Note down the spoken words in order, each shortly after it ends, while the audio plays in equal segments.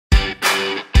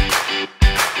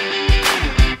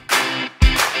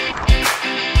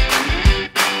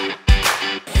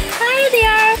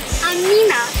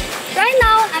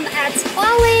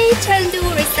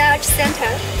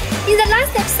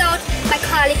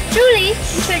we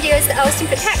introduced Ocean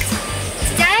Protect.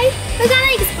 Today, we're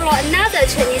gonna explore another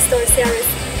Chinese store series.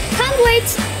 Can't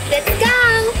wait! Let's go!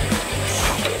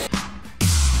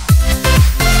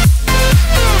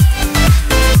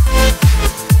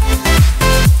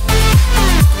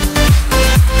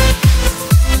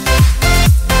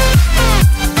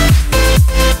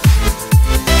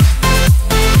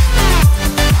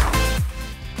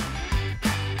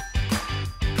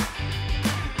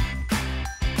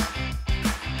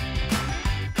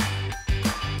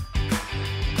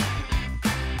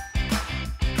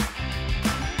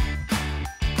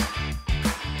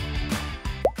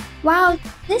 Wow,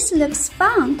 this looks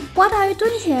fun. What are you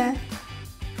doing here?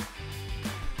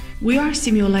 We are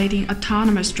simulating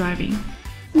autonomous driving.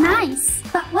 Nice!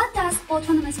 But what does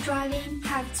autonomous driving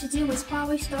have to do with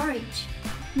Huawei storage?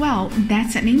 Well,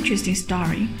 that's an interesting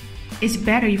story. It's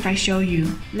better if I show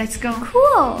you. Let's go.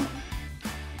 Cool!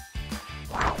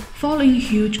 Following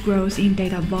huge growth in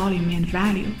data volume and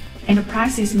value,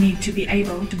 enterprises need to be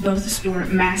able to both store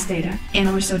mass data and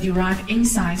also derive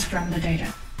insights from the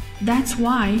data. That's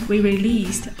why we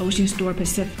released OceanStor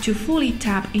Pacific to fully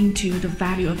tap into the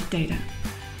value of data.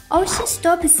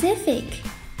 OceanStor Pacific.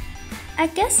 I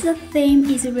guess the theme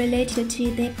is related to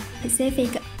the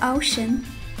Pacific Ocean.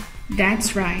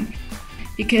 That's right,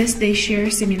 because they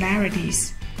share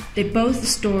similarities. They both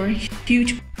store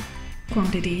huge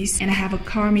quantities and have a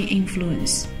calming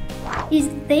influence. Is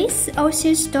this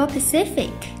OceanStor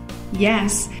Pacific?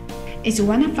 Yes, it's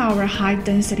one of our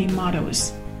high-density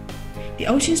models. The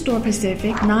OceanStor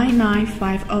Pacific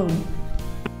 9950.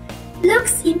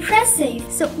 Looks impressive.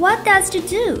 So what does it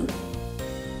do?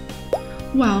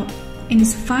 Well, in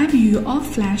its 5U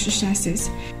all-flash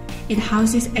chassis, it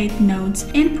houses 8 nodes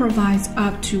and provides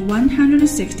up to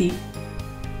 160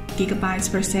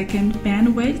 GB per second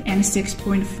bandwidth and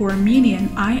 6.4 million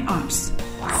IOPS.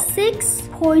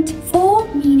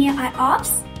 6.4 million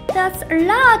IOPS? That's a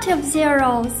lot of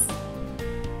zeros.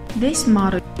 This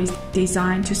model is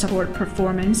designed to support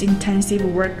performance-intensive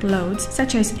workloads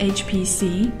such as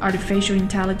HPC, artificial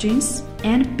intelligence,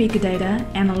 and big data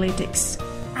analytics.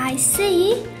 I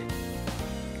see.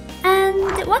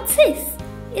 And what's this?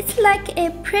 It's like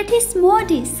a pretty small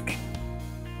disk.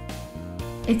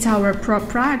 It's our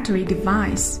proprietary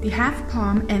device, the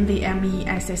half-palm NVMe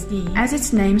SSD. As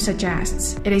its name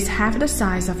suggests, it is half the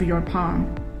size of your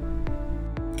palm.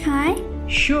 Can I?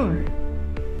 Sure.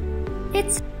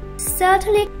 It's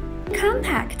certainly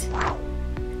compact.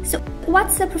 So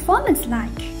what's the performance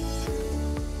like?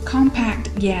 Compact,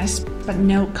 yes, but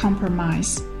no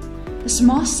compromise. The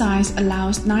small size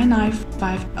allows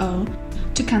 9950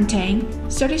 to contain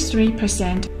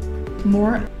 33%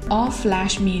 more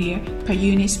all-flash media per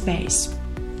unit space.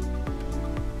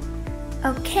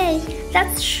 Okay,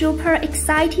 that's super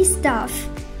exciting stuff.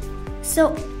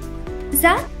 So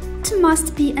that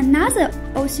must be another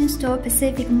OceanStor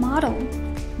Pacific model.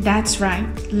 That's right.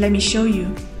 Let me show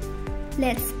you.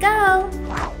 Let's go!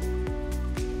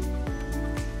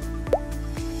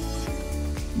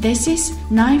 This is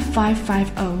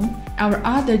 9550, our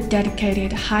other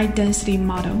dedicated high-density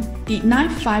model. The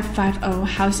 9550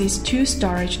 houses 2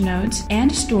 storage nodes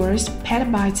and stores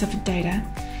petabytes of data,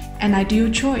 an ideal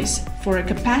choice for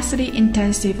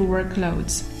capacity-intensive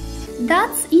workloads.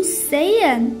 That's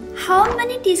insane! How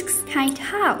many disks can it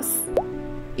house?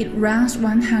 It runs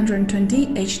 120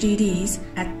 HDDs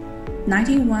at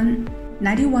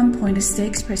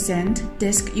 91.6%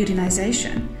 disk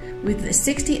utilization, with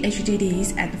 60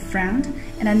 HDDs at the front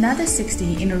and another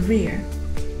 60 in the rear.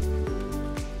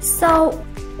 So,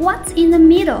 what's in the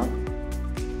middle?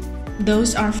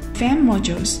 Those are fan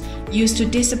modules used to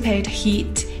dissipate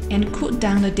heat and cool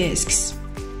down the disks.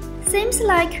 Seems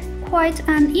like quite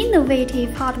an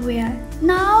innovative hardware.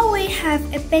 Now we have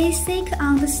a basic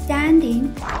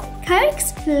understanding. Can you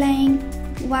explain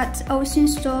what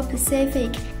OceanStor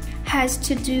Pacific has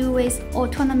to do with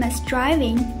autonomous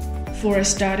driving? For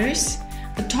starters,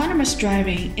 autonomous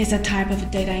driving is a type of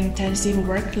data-intensive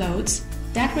workloads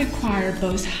that require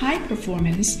both high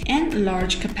performance and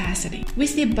large capacity,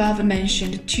 with the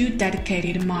above-mentioned 2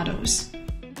 dedicated models.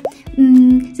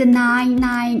 The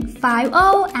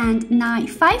 9950 and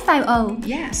 9550.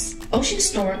 Yes,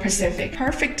 OceanStor Pacific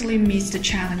perfectly meets the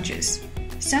challenges.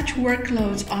 Such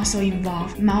workloads also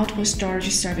involve multiple storage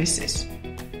services.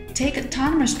 Take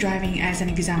autonomous driving as an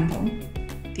example.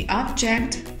 The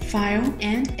object, file,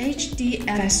 and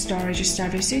HDFS storage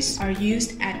services are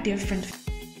used at different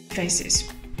phases.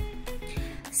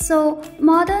 So,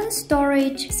 modern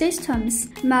storage systems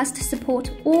must support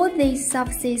all these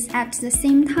services at the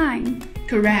same time.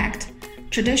 Correct.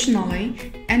 Traditionally,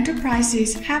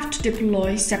 enterprises have to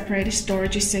deploy separate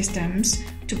storage systems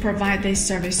to provide these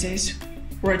services,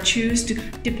 or choose to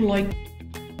deploy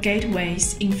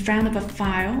gateways in front of a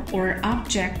file or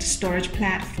object storage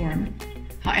platform.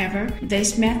 However,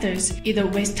 these methods either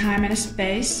waste time and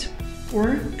space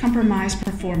or compromise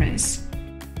performance.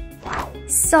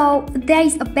 So there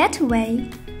is a better way.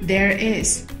 There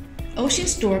is.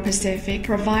 OceanStor Pacific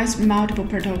provides multiple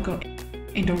protocol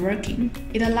interworking.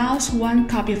 It allows one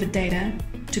copy of the data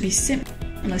to be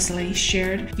seamlessly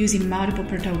shared using multiple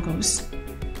protocols.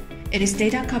 It is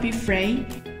data copy free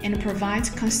and provides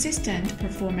consistent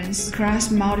performance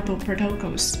across multiple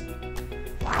protocols.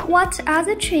 What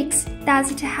other tricks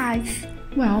does it have?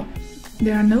 Well,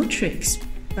 there are no tricks,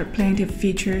 but plenty of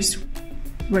features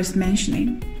worth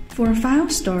mentioning. For file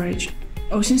storage,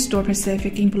 OceanStor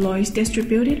Pacific employs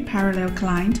Distributed Parallel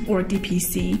Client or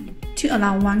DPC to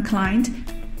allow one client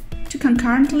to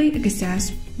concurrently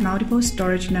access multiple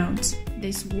storage nodes.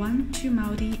 This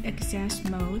one-to-multi access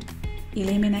mode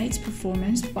eliminates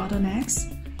performance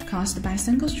bottlenecks caused by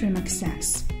single-stream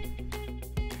access.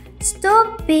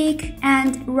 Store big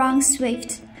and run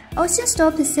swift.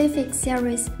 OceanStor Pacific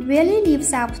series really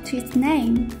lives up to its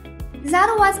name.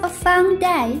 That was a fun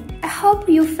day. I hope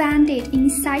you found it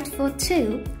insightful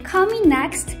too. Coming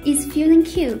next is Fusion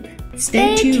Cube.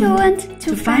 Stay tuned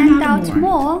to find out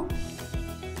more.